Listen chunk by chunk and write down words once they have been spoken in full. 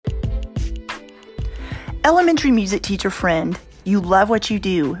Elementary music teacher friend, you love what you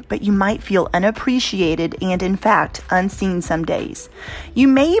do, but you might feel unappreciated and, in fact, unseen some days. You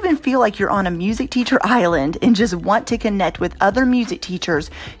may even feel like you're on a music teacher island and just want to connect with other music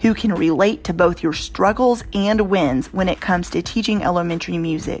teachers who can relate to both your struggles and wins when it comes to teaching elementary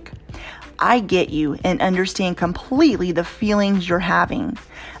music. I get you and understand completely the feelings you're having.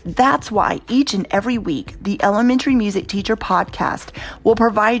 That's why each and every week, the Elementary Music Teacher Podcast will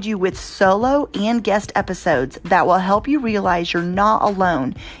provide you with solo and guest episodes that will help you realize you're not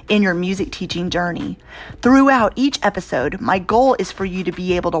alone in your music teaching journey. Throughout each episode, my goal is for you to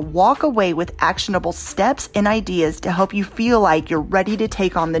be able to walk away with actionable steps and ideas to help you feel like you're ready to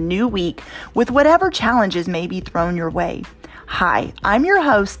take on the new week with whatever challenges may be thrown your way. Hi, I'm your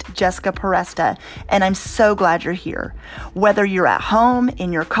host, Jessica Peresta, and I'm so glad you're here. Whether you're at home,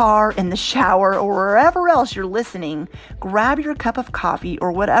 in your car, in the shower, or wherever else you're listening, grab your cup of coffee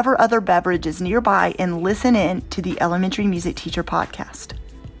or whatever other beverage is nearby and listen in to the Elementary Music Teacher Podcast.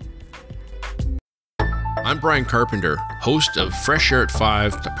 I'm Brian Carpenter, host of Fresh Air at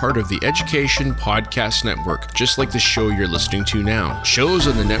 5, a part of the Education Podcast Network, just like the show you're listening to now. Shows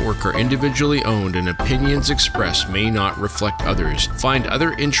on the network are individually owned and opinions expressed may not reflect others. Find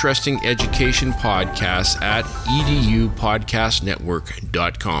other interesting education podcasts at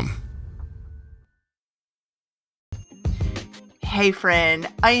edupodcastnetwork.com. Hey friend,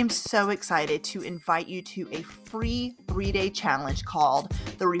 I am so excited to invite you to a free 3-day challenge called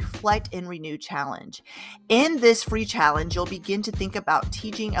the Reflect and Renew Challenge. In this free challenge, you'll begin to think about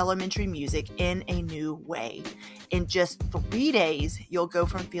teaching elementary music in a new way. In just 3 days, you'll go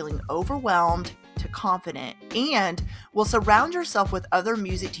from feeling overwhelmed to confident, and will surround yourself with other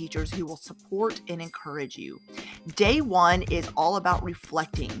music teachers who will support and encourage you. Day 1 is all about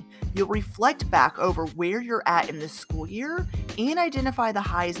reflecting. You'll reflect back over where you're at in this school year and identify the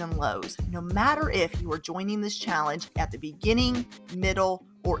highs and lows, no matter if you are joining this challenge at the beginning, middle,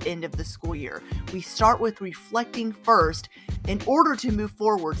 or end of the school year. We start with reflecting first in order to move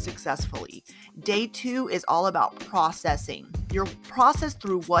forward successfully. Day 2 is all about processing. You'll process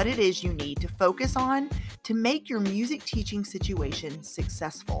through what it is you need to focus on to make your music teaching situation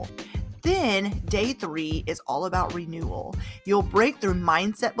successful. Then day 3 is all about renewal. You'll break through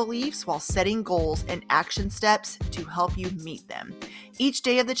mindset beliefs while setting goals and action steps to help you meet them. Each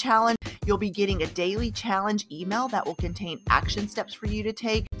day of the challenge, you'll be getting a daily challenge email that will contain action steps for you to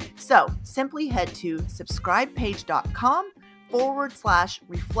take. So simply head to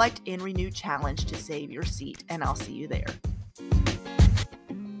subscribepage.com/reflect and renew challenge to save your seat, and I'll see you there.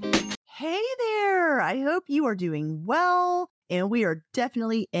 Hey there! I hope you are doing well. And we are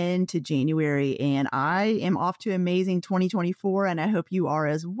definitely into January, and I am off to amazing 2024, and I hope you are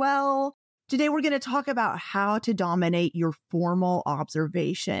as well. Today, we're going to talk about how to dominate your formal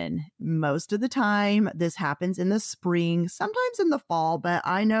observation. Most of the time, this happens in the spring, sometimes in the fall, but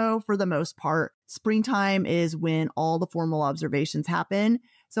I know for the most part, springtime is when all the formal observations happen.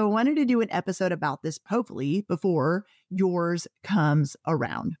 So I wanted to do an episode about this, hopefully, before yours comes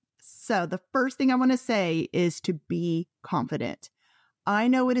around. So the first thing I want to say is to be confident. I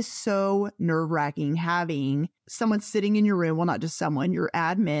know it is so nerve-wracking having someone sitting in your room, well, not just someone, your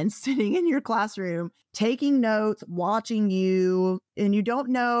admin sitting in your classroom, taking notes, watching you, and you don't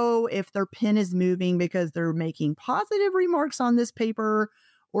know if their pen is moving because they're making positive remarks on this paper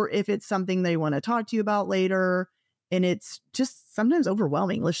or if it's something they want to talk to you about later. And it's just sometimes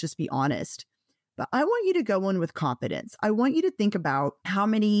overwhelming. Let's just be honest. But I want you to go in with confidence. I want you to think about how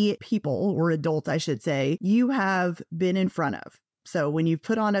many people, or adults, I should say, you have been in front of. So when you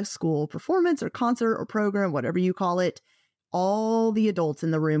put on a school performance or concert or program, whatever you call it, all the adults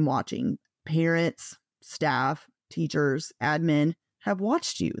in the room watching, parents, staff, teachers, admin, have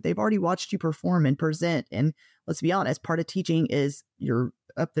watched you. They've already watched you perform and present. And let's be honest, part of teaching is you're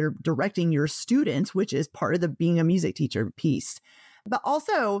up there directing your students, which is part of the being a music teacher piece. But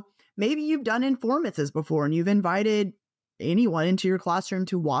also, maybe you've done informances before and you've invited anyone into your classroom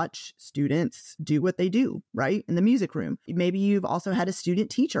to watch students do what they do, right? In the music room. Maybe you've also had a student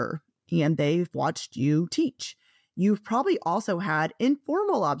teacher and they've watched you teach. You've probably also had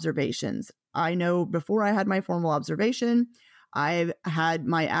informal observations. I know before I had my formal observation, I've had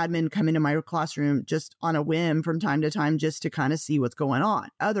my admin come into my classroom just on a whim from time to time just to kind of see what's going on.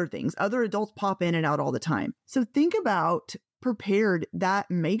 Other things, other adults pop in and out all the time. So think about prepared that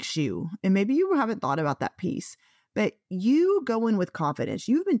makes you, and maybe you haven't thought about that piece, but you go in with confidence.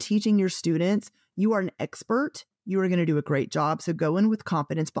 You've been teaching your students. You are an expert. You are going to do a great job. So go in with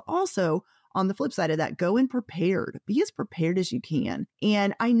confidence, but also on the flip side of that, go in prepared. Be as prepared as you can.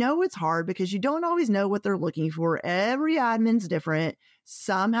 And I know it's hard because you don't always know what they're looking for. Every admin's different.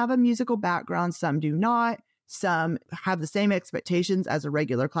 Some have a musical background, some do not. Some have the same expectations as a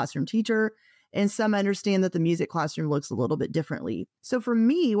regular classroom teacher, and some understand that the music classroom looks a little bit differently. So for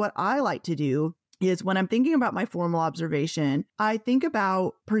me, what I like to do is when I'm thinking about my formal observation, I think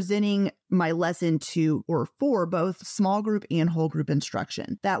about presenting my lesson to or for both small group and whole group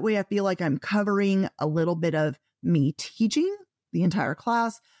instruction. That way I feel like I'm covering a little bit of me teaching the entire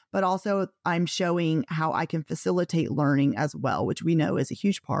class, but also I'm showing how I can facilitate learning as well, which we know is a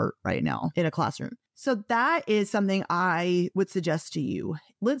huge part right now in a classroom. So that is something I would suggest to you.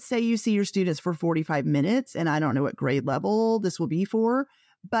 Let's say you see your students for 45 minutes, and I don't know what grade level this will be for,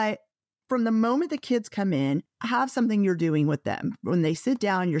 but from the moment the kids come in, have something you're doing with them. When they sit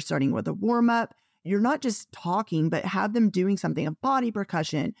down, you're starting with a warm up. You're not just talking, but have them doing something, a body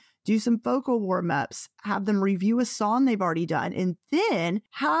percussion, do some vocal warm-ups, have them review a song they've already done, and then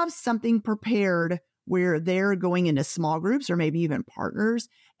have something prepared where they're going into small groups or maybe even partners,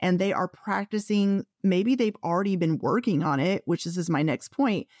 and they are practicing. Maybe they've already been working on it, which this is my next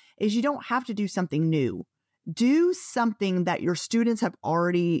point, is you don't have to do something new. Do something that your students have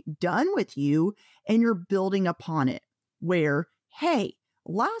already done with you and you're building upon it. Where, hey,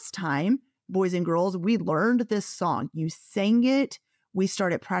 last time, boys and girls, we learned this song. You sang it. We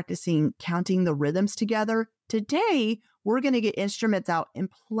started practicing counting the rhythms together. Today, we're going to get instruments out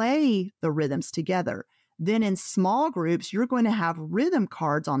and play the rhythms together. Then in small groups, you're going to have rhythm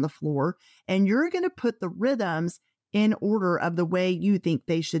cards on the floor, and you're going to put the rhythms in order of the way you think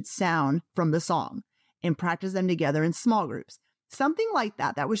they should sound from the song and practice them together in small groups. Something like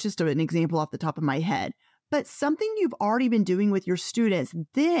that. That was just an example off the top of my head. But something you've already been doing with your students,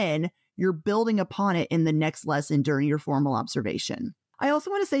 then you're building upon it in the next lesson during your formal observation. I also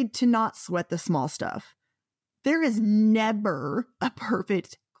want to say to not sweat the small stuff. There is never a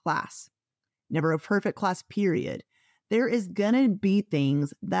perfect class, never a perfect class, period. There is going to be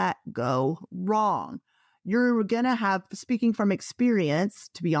things that go wrong. You're going to have, speaking from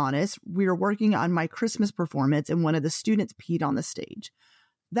experience, to be honest, we were working on my Christmas performance and one of the students peed on the stage.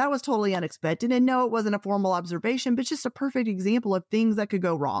 That was totally unexpected. And no, it wasn't a formal observation, but just a perfect example of things that could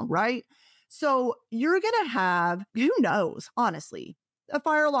go wrong, right? So you're going to have, who knows, honestly, a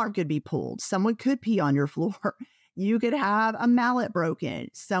fire alarm could be pulled. Someone could pee on your floor. You could have a mallet broken.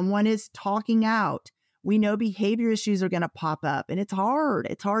 Someone is talking out. We know behavior issues are going to pop up, and it's hard.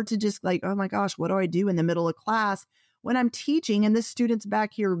 It's hard to just like, oh my gosh, what do I do in the middle of class when I'm teaching and the student's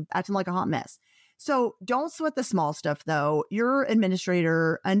back here acting like a hot mess? So don't sweat the small stuff, though. Your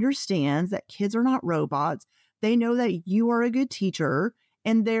administrator understands that kids are not robots. They know that you are a good teacher,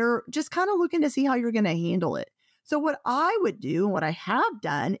 and they're just kind of looking to see how you're going to handle it. So what I would do, and what I have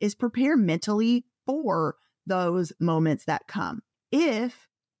done, is prepare mentally for those moments that come. If,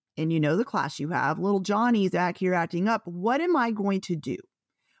 and you know the class you have, little Johnny's back here acting up, what am I going to do?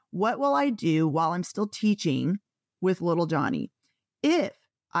 What will I do while I'm still teaching with little Johnny? If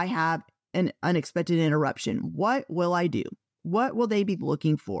I have an unexpected interruption, what will I do? What will they be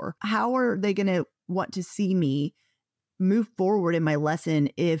looking for? How are they going to want to see me move forward in my lesson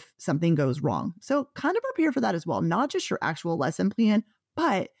if something goes wrong? So kind of prepare for that as well. Not just your actual lesson plan,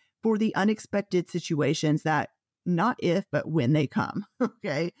 but for the unexpected situations that not if, but when they come.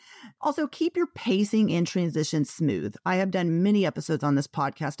 Okay. Also, keep your pacing and transition smooth. I have done many episodes on this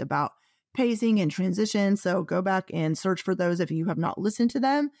podcast about pacing and transition. So go back and search for those if you have not listened to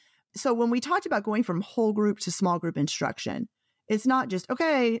them. So when we talked about going from whole group to small group instruction, it's not just,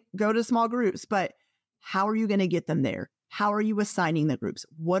 okay, go to small groups, but how are you going to get them there? How are you assigning the groups?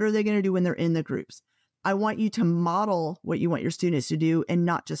 What are they going to do when they're in the groups? I want you to model what you want your students to do and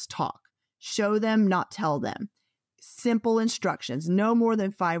not just talk. Show them, not tell them. Simple instructions, no more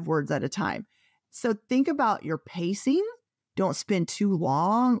than 5 words at a time. So think about your pacing. Don't spend too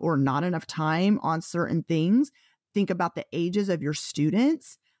long or not enough time on certain things. Think about the ages of your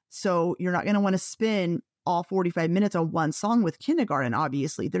students. So you're not going to want to spend all 45 minutes on one song with kindergarten,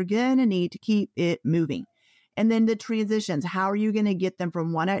 obviously. They're going to need to keep it moving. And then the transitions, how are you going to get them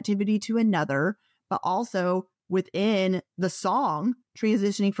from one activity to another, but also within the song,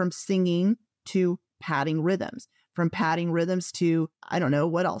 transitioning from singing to padding rhythms, from padding rhythms to, I don't know,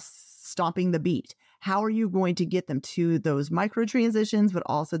 what else, stomping the beat. How are you going to get them to those micro transitions, but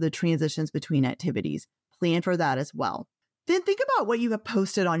also the transitions between activities? Plan for that as well. Then think about what you have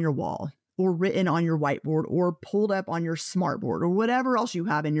posted on your wall or written on your whiteboard or pulled up on your smartboard or whatever else you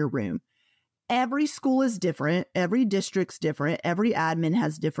have in your room. Every school is different. Every district's different. Every admin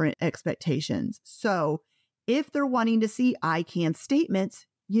has different expectations. So if they're wanting to see I can statements,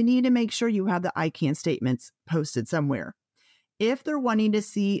 you need to make sure you have the I can statements posted somewhere. If they're wanting to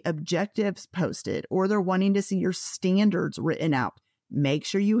see objectives posted or they're wanting to see your standards written out, make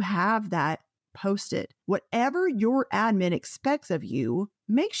sure you have that posted. Whatever your admin expects of you,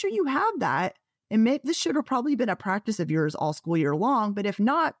 make sure you have that. And this should have probably been a practice of yours all school year long, but if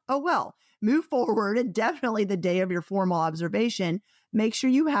not, oh well, move forward. And definitely the day of your formal observation, make sure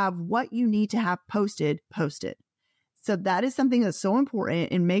you have what you need to have posted. So that is something that's so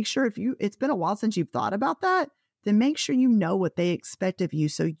important. And make sure it's been a while since you've thought about that, then make sure you know what they expect of you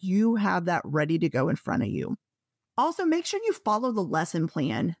so you have that ready to go in front of you. Also, make sure you follow the lesson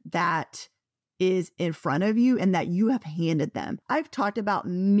plan that is in front of you and that you have handed them. I've talked about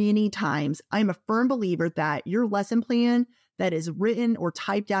many times, I'm a firm believer that your lesson plan that is written or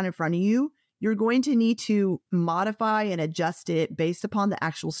typed down in front of you, you're going to need to modify and adjust it based upon the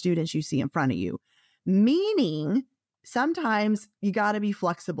actual students you see in front of you. Meaning, sometimes you got to be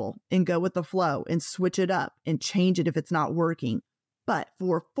flexible and go with the flow and switch it up and change it if it's not working. But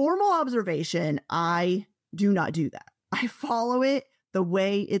for formal observation, I do not do that. I follow it the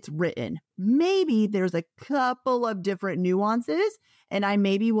way it's written. Maybe there's a couple of different nuances, and I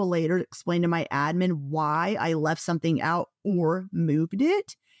maybe will later explain to my admin why I left something out or moved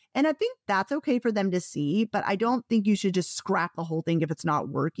it. And I think that's okay for them to see, but I don't think you should just scrap the whole thing if it's not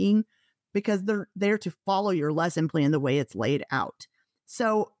working, because they're there to follow your lesson plan the way it's laid out.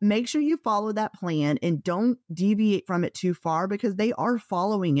 So make sure you follow that plan and don't deviate from it too far, because they are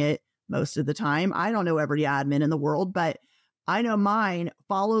following it most of the time. I don't know every admin in the world, but I know mine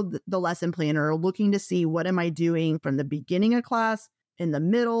follow the lesson plan, or looking to see what am I doing from the beginning of class, in the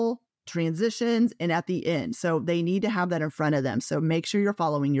middle, transitions, and at the end. So they need to have that in front of them. So make sure you're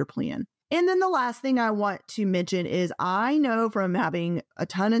following your plan. And then the last thing I want to mention is I know from having a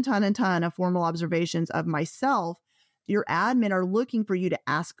ton of formal observations of myself, your admin are looking for you to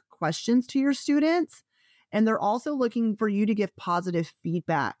ask questions to your students. And they're also looking for you to give positive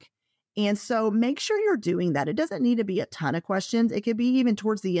feedback. And so make sure you're doing that. It doesn't need to be a ton of questions. It could be even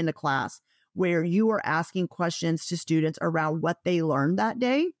towards the end of class where you are asking questions to students around what they learned that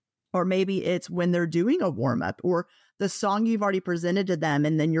day. Or maybe it's when they're doing a warm up or the song you've already presented to them,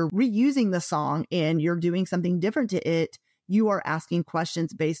 and then you're reusing the song and you're doing something different to it. You are asking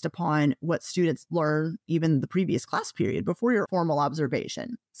questions based upon what students learn even the previous class period before your formal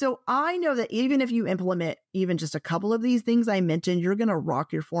observation. So I know that even if you implement even just a couple of these things I mentioned, you're going to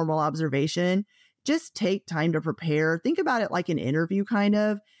rock your formal observation. Just take time to prepare. Think about it like an interview kind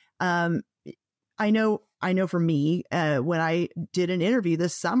of. I know for me, when I did an interview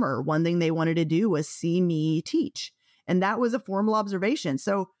this summer, one thing they wanted to do was see me teach. And that was a formal observation.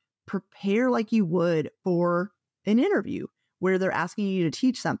 So prepare like you would for an interview where they're asking you to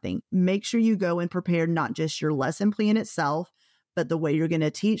teach something. Make sure you go and prepare not just your lesson plan itself, but the way you're going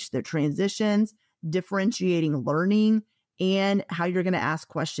to teach, the transitions, differentiating learning, and how you're going to ask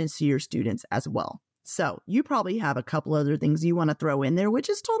questions to your students as well. So you probably have a couple other things you want to throw in there, which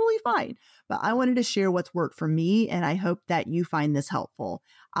is totally fine. But I wanted to share what's worked for me, and I hope that you find this helpful.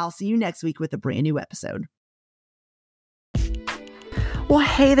 I'll see you next week with a brand new episode. Well,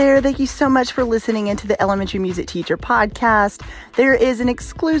 hey there. Thank you so much for listening into the Elementary Music Teacher Podcast. There is an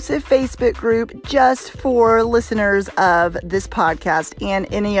exclusive Facebook group just for listeners of this podcast and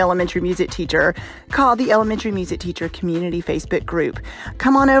any elementary music teacher called the Elementary Music Teacher Community Facebook Group.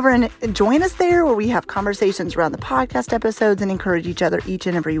 Come on over and join us there, where we have conversations around the podcast episodes and encourage each other each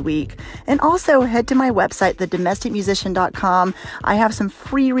and every week. And also head to my website, thedomesticmusician.com. I have some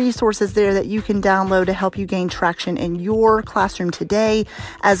free resources there that you can download to help you gain traction in your classroom today,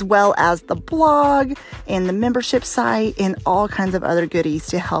 as well as the blog and the membership site and all kinds of other goodies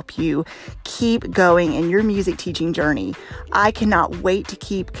to help you keep going in your music teaching journey. I cannot wait to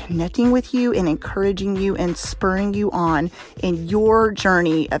keep connecting with you and encouraging you and spurring you on in your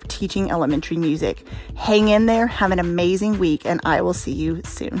journey of teaching elementary music. Hang in there, have an amazing week, and I will see you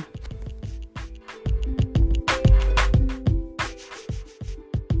soon.